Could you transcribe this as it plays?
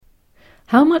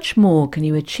How much more can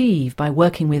you achieve by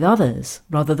working with others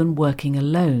rather than working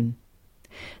alone?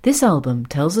 This album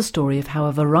tells the story of how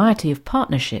a variety of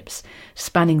partnerships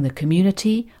spanning the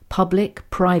community, public,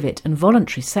 private and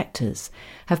voluntary sectors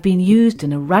have been used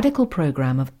in a radical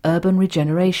programme of urban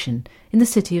regeneration in the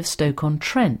city of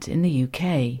Stoke-on-Trent in the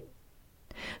UK.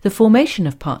 The formation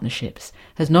of partnerships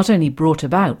has not only brought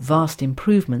about vast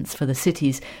improvements for the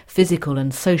city's physical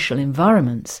and social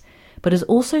environments, but has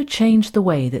also changed the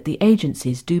way that the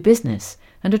agencies do business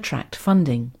and attract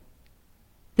funding.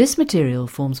 This material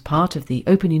forms part of the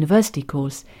Open University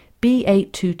course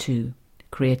B822,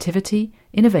 Creativity,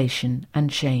 Innovation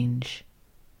and Change.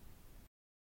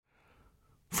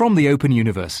 From the Open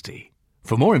University.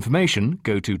 For more information,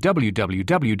 go to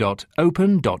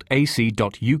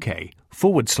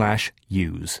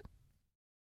www.open.ac.uk/use.